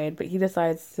really annoyed, but he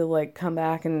decides to like come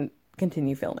back and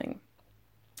continue filming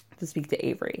to speak to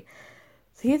Avery.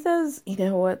 So he says, you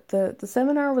know what, the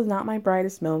seminar was not my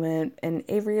brightest moment, and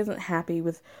Avery isn't happy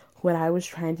with what I was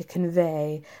trying to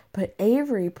convey, but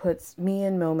Avery puts me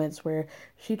in moments where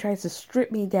she tries to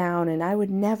strip me down, and I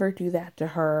would never do that to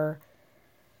her.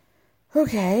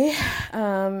 Okay,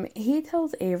 he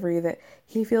tells Avery that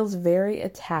he feels very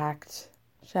attacked,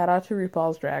 shout out to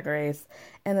RuPaul's Drag Race,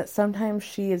 and that sometimes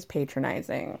she is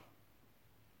patronizing.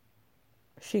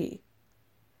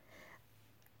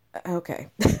 Okay.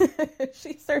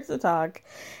 She starts to talk,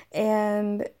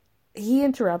 and he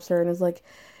interrupts her and is like,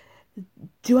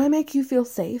 do I make you feel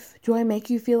safe? Do I make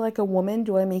you feel like a woman?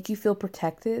 Do I make you feel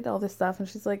protected? All this stuff. And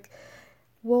she's like,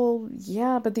 well,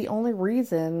 yeah, but the only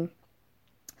reason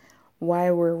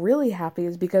why we're really happy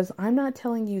is because I'm not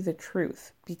telling you the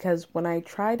truth. Because when I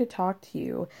try to talk to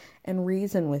you and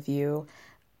reason with you,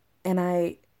 and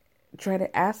I try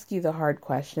to ask you the hard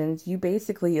questions, you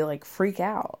basically like freak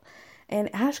out.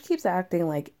 And Ash keeps acting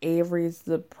like Avery's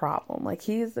the problem. Like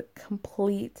he's a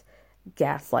complete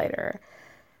gaslighter.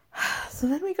 So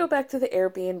then we go back to the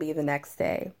Airbnb the next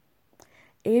day.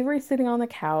 Avery's sitting on the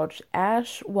couch.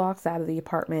 Ash walks out of the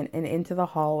apartment and into the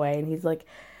hallway. And he's like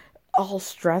all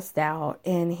stressed out.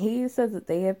 And he says that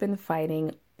they have been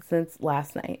fighting since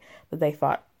last night. That they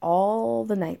fought all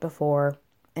the night before.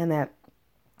 And that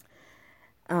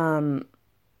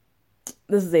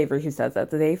this is Avery who says that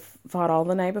they fought all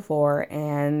the night before,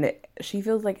 and she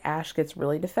feels like Ash gets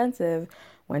really defensive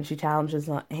when she challenges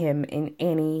him in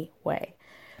any way.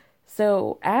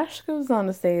 So Ash goes on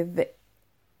to say that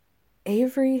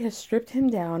Avery has stripped him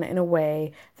down in a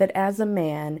way that as a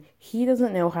man, he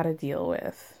doesn't know how to deal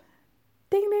with.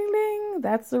 Ding, ding, ding.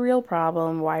 That's the real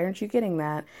problem. Why aren't you getting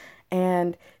that?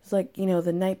 And it's like, you know,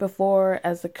 the night before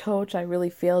as a coach, I really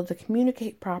failed to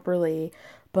communicate properly,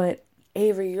 but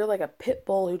Avery, you're like a pit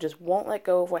bull who just won't let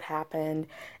go of what happened,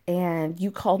 and you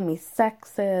called me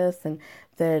sexist, and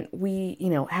that we, you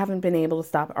know, haven't been able to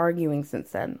stop arguing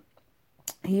since then.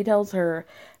 He tells her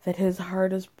that his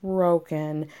heart is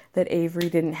broken, that Avery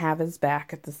didn't have his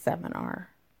back at the seminar.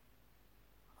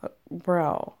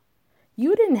 bro,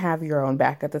 you didn't have your own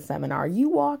back at the seminar. You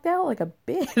walked out like a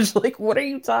bitch. Like, what are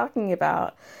you talking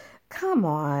about? Come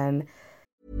on.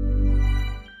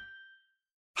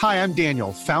 Hi, I'm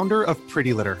Daniel, founder of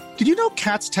Pretty Litter. Did you know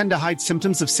cats tend to hide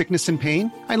symptoms of sickness and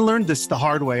pain? I learned this the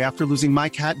hard way after losing my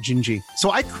cat, Gingy. So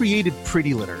I created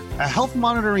Pretty Litter, a health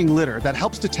monitoring litter that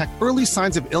helps detect early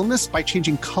signs of illness by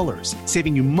changing colors,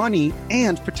 saving you money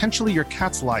and potentially your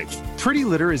cat's life. Pretty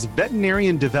Litter is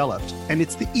veterinarian developed, and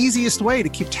it's the easiest way to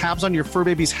keep tabs on your fur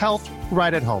baby's health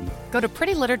right at home. Go to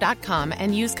prettylitter.com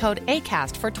and use code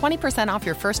ACAST for 20% off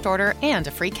your first order and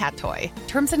a free cat toy.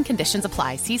 Terms and conditions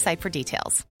apply. See site for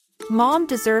details. Mom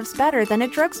deserves better than a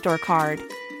drugstore card.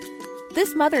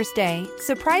 This Mother's Day,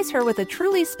 surprise her with a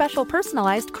truly special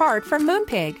personalized card from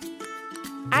Moonpig.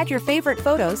 Add your favorite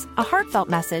photos, a heartfelt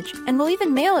message, and we'll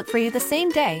even mail it for you the same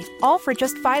day, all for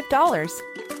just $5.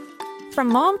 From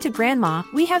mom to grandma,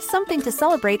 we have something to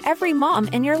celebrate every mom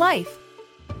in your life.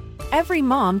 Every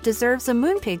mom deserves a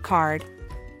Moonpig card.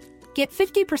 Get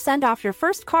 50% off your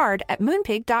first card at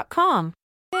moonpig.com.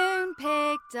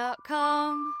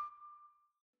 Moonpig.com.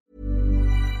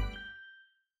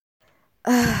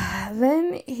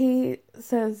 Then he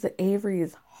says that Avery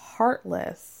is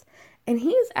heartless, and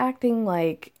he's acting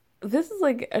like this is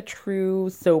like a true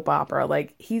soap opera,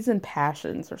 like he's in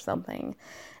Passions or something.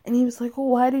 And he was like, well,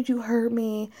 why did you hurt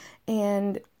me?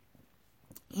 And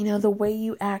you know, the way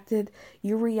you acted,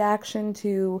 your reaction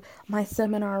to my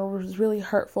seminar was really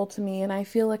hurtful to me, and I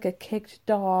feel like a kicked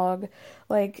dog.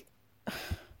 Like,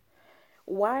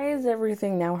 why is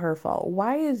everything now her fault?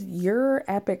 Why is your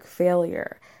epic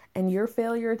failure and your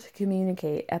failure to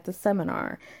communicate at the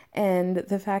seminar and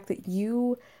the fact that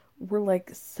you were like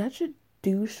such a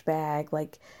douchebag,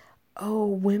 like, oh,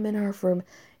 women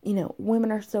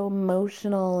are so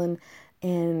emotional,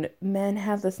 and men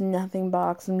have this nothing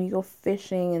box, and we go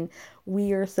fishing, and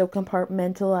we are so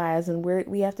compartmentalized, and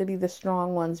we have to be the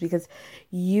strong ones because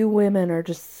you women are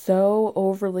just so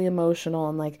overly emotional,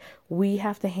 and like we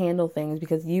have to handle things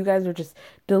because you guys are just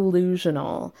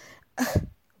delusional.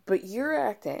 But you're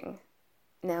acting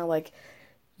now like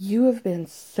you have been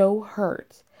so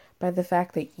hurt by the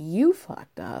fact that you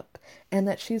fucked up and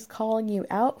that she's calling you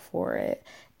out for it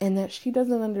and that she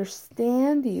doesn't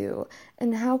understand you.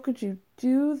 And how could you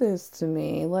do this to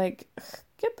me? Like,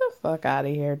 get the fuck out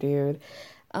of here, dude.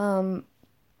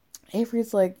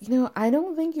 Avery's like, I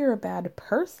don't think you're a bad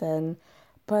person,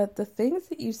 but the things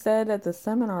that you said at the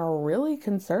seminar really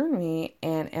concern me.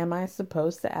 And am I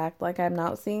supposed to act like I'm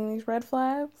not seeing these red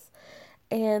flags?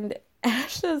 And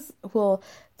Ash says, well,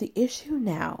 the issue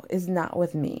now is not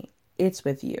with me. It's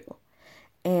with you.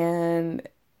 And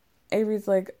Avery's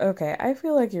like, okay, I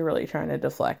feel like you're really trying to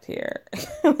deflect here.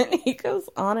 And then he goes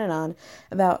on and on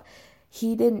about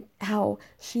how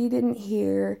she didn't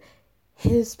hear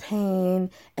his pain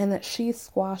and that she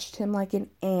squashed him like an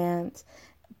ant,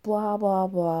 blah, blah,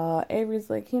 blah. Avery's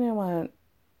like, you know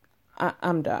what?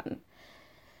 I'm done.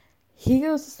 He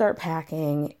goes to start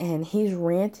packing, and he's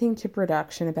ranting to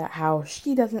production about how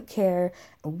she doesn't care,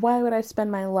 and why would I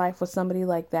spend my life with somebody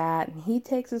like that? And he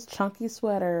takes his chunky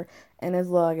sweater and his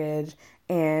luggage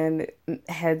and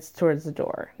heads towards the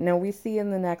door. Now, we see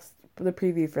in the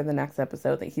preview for the next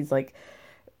episode that he's, like,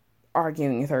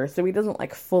 arguing with her, so he doesn't,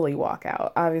 like, fully walk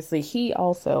out. Obviously, he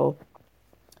also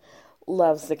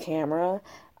loves the camera,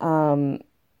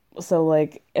 so,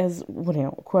 like, as,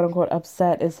 quote-unquote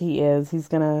upset as he is, he's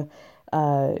gonna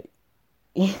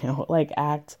like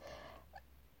act.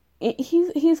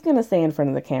 He's gonna stay in front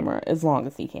of the camera as long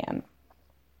as he can.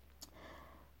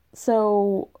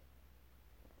 So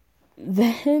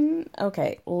then,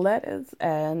 okay, let us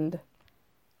end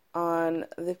on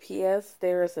the pièce de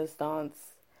résistance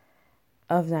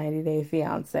of 90 Day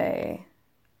Fiancé,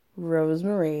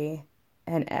 Rosemarie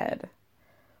and Ed.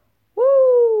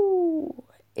 Woo!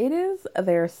 It is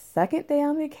their second day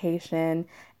on vacation,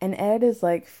 and Ed is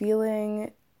like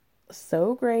feeling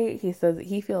so great. He says that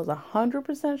he feels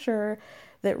 100% sure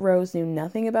that Rose knew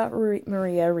nothing about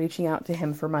Maria reaching out to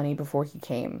him for money before he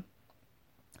came.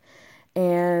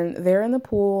 And they're in the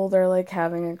pool, they're like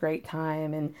having a great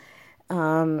time, and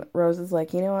Rose is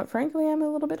like, you know what, frankly, I'm a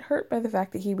little bit hurt by the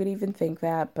fact that he would even think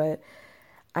that, but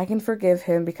I can forgive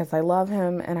him because I love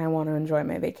him and I want to enjoy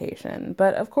my vacation.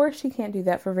 But of course she can't do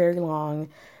that for very long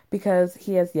because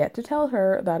he has yet to tell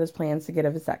her about his plans to get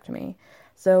a vasectomy.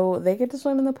 So they get to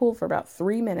swim in the pool for about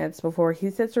 3 minutes before he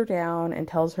sits her down and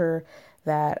tells her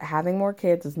that having more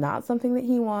kids is not something that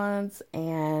he wants,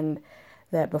 and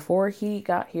that before he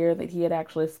got here that he had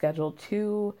actually scheduled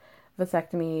 2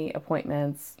 vasectomy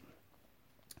appointments,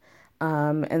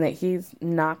 and that he's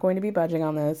not going to be budging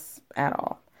on this at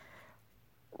all.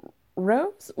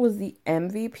 Rose was the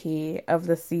MVP of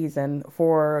the season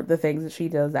for the things that she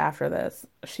does after this.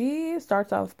 She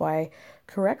starts off by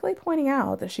correctly pointing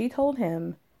out that she told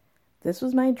him, this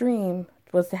was my dream,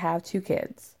 was to have 2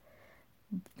 kids.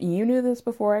 You knew this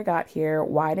before I got here.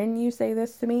 Why didn't you say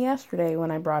this to me yesterday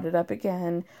when I brought it up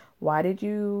again? Why did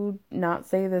you not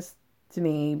say this to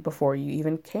me before you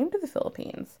even came to the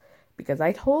Philippines? Because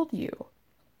I told you.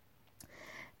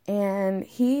 And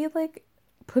he, like,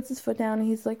 puts his foot down and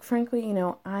he's like, frankly, you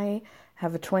know, I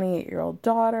have a 28-year-old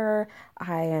daughter.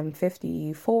 I am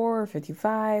 54,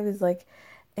 55. He's like,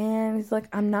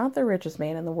 I'm not the richest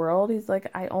man in the world. He's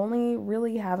like, I only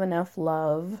really have enough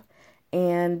love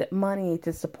and money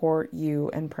to support you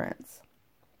and Prince.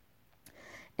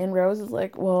 And Rose is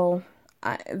like, well,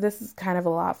 this is kind of a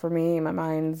lot for me. My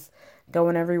mind's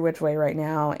going every which way right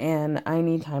now, and I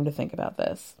need time to think about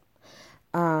this.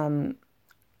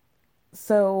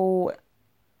 So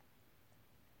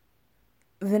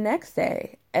the next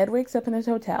day, Ed wakes up in his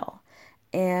hotel,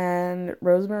 and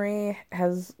Rosemary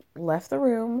has left the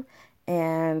room,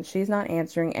 and she's not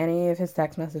answering any of his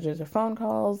text messages or phone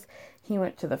calls. He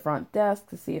went to the front desk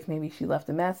to see if maybe she left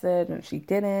a message, and she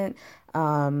didn't.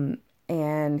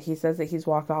 And he says that he's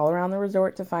walked all around the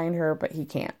resort to find her, but he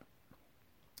can't.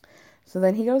 So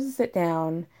then he goes to sit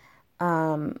down,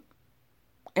 and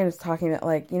is talking that,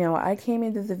 like, you know, I came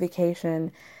into the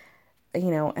vacation,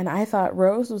 you know, and I thought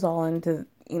Rose was all into,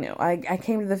 you know, I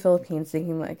came to the Philippines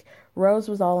thinking, like, Rose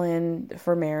was all in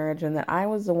for marriage and that I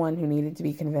was the one who needed to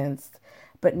be convinced.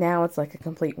 But now it's like a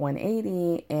complete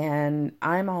 180 and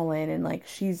I'm all in and, like,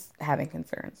 she's having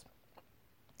concerns.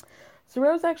 So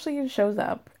Rose actually shows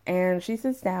up and she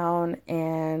sits down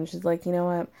and she's like, you know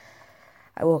what?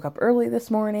 I woke up early this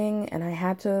morning and I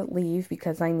had to leave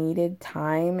because I needed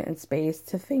time and space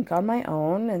to think on my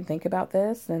own and think about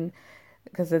this, and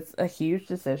because it's a huge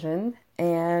decision.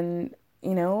 And,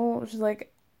 you know, she's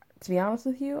like, to be honest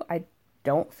with you, I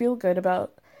don't feel good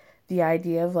about the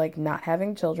idea of, like, not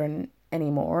having children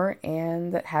anymore,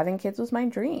 and that having kids was my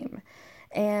dream.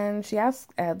 And she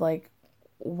asks Ed, like,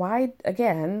 why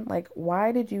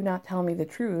did you not tell me the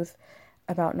truth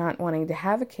about not wanting to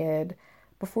have a kid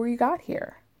before you got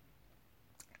here?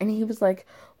 And he was like,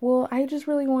 well, I just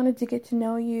really wanted to get to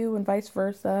know you and vice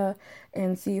versa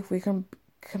and see if we can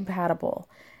compatible.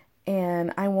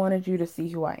 And I wanted you to see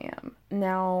who I am.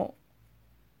 Now,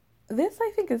 this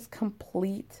I think is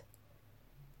complete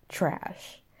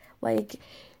trash. Like,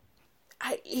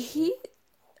 he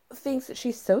thinks that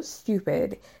she's so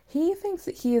stupid. He thinks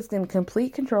that he is in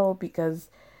complete control because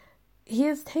he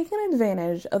has taken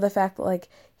advantage of the fact that, like,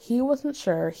 he wasn't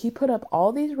sure. He put up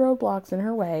all these roadblocks in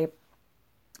her way.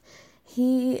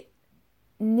 He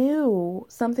knew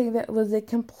something that was a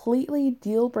completely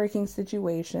deal-breaking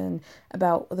situation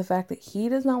about the fact that he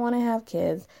does not want to have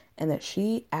kids and that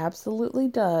she absolutely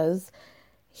does.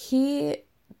 He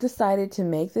decided to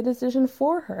make the decision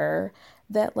for her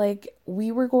that, like,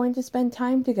 we were going to spend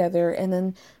time together, and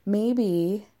then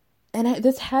maybe,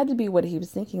 this had to be what he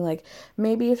was thinking, like,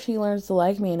 maybe if she learns to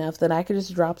like me enough that I could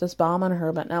just drop this bomb on her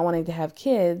about not wanting to have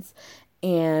kids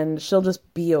and she'll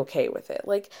just be okay with it.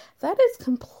 Like, that is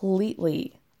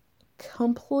completely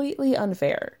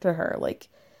unfair to her. Like,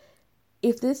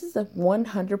 if this is a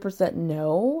 100%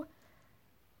 no,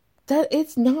 that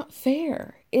it's not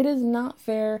fair. It is not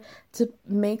fair to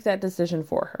make that decision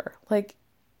for her. Like,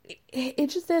 it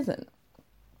just isn't.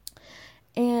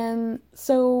 And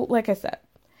so, like I said,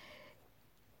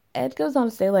 Ed goes on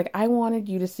to say, like, I wanted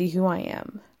you to see who I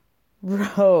am.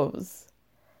 Rose.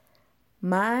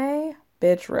 My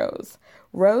bitch Rose.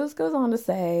 Rose goes on to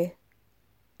say,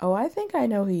 oh, I think I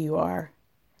know who you are.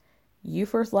 You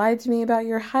first lied to me about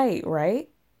your height, right?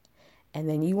 And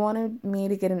then you wanted me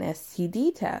to get an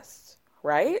STD test,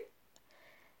 right?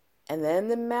 And then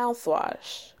the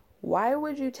mouthwash. Why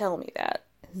would you tell me that?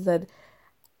 He said,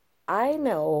 I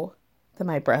know that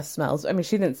my breath smells. I mean,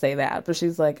 she didn't say that, but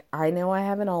she's like, I know I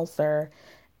have an ulcer,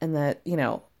 and that, you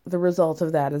know, the result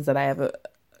of that is that I have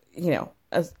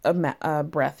a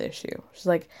breath issue. She's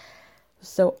like,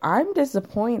 so I'm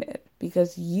disappointed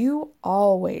because you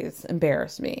always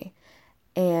embarrass me,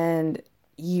 and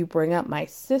you bring up my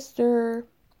sister,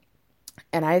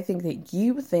 and I think that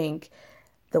you think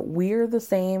that we're the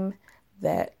same,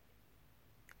 that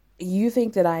you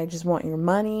think that I just want your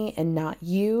money and not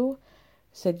you.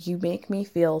 Said you make me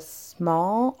feel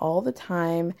small all the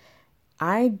time.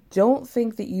 I don't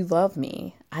think that you love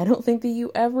me. I don't think that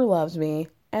you ever loved me.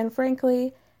 And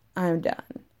frankly, I'm done.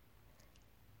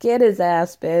 Get his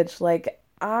ass, bitch. Like,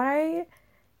 I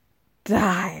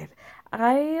died.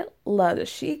 I loved it.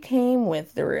 She came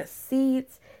with the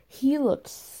receipts. He looked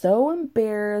so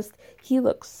embarrassed. He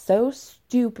looked so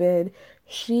stupid.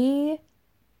 She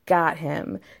got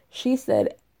him. She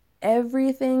said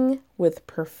everything with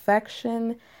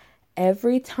perfection.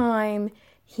 Every time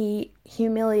he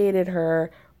humiliated her,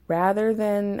 rather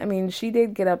than, I mean, she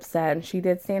did get upset and she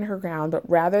did stand her ground, but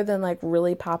rather than like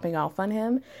really popping off on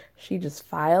him, she just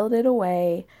filed it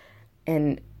away.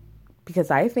 And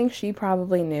because I think she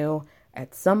probably knew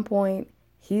at some point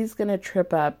he's going to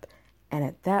trip up. And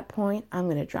at that point, I'm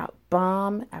going to drop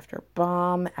bomb after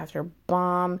bomb after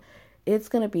bomb. It's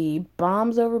going to be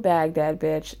bombs over Baghdad,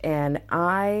 bitch. And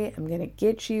I am going to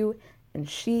get you. And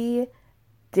she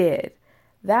did.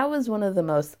 That was one of the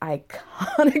most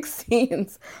iconic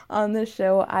scenes on the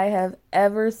show I have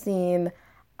ever seen.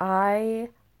 I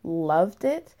loved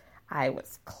it. I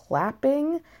was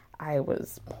clapping. I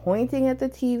was pointing at the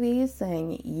TV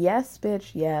saying, yes,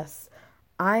 bitch, yes.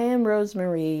 I am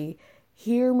Rosemarie.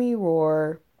 Hear me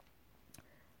roar.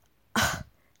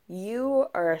 You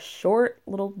are a short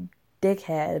little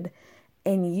dickhead,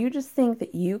 and you just think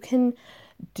that you can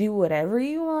do whatever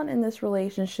you want in this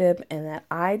relationship, and that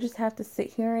I just have to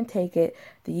sit here and take it,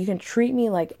 that you can treat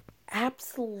me like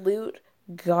absolute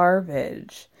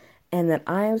garbage, and that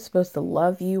I am supposed to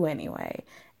love you anyway.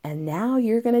 And now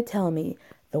you're going to tell me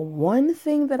the one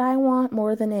thing that I want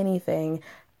more than anything,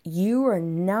 you are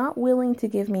not willing to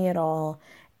give me at all.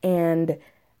 And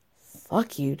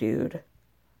fuck you, dude.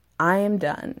 I am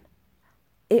done.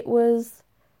 It was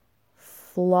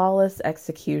flawless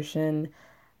execution.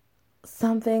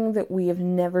 Something that we have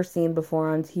never seen before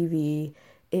on TV.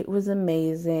 It was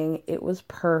amazing. It was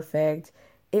perfect.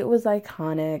 It was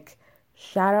iconic.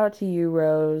 Shout out to you,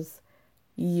 Rose.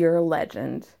 You're a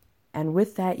legend. And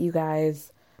with that, you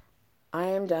guys, I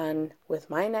am done with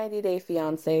my 90 Day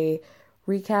Fiancé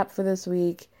recap for this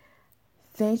week.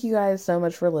 Thank you guys so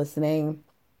much for listening.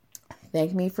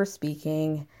 Thank me for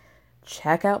speaking.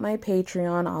 Check out my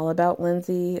Patreon, all about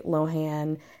Lindsay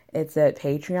Lohan. It's at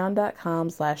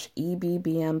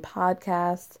patreon.com/EBBM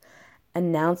podcast.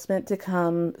 Announcement to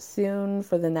come soon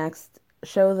for the next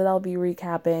show that I'll be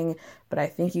recapping, but I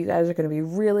think you guys are going to be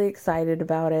really excited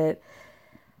about it.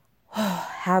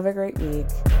 Have a great week.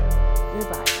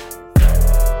 Goodbye.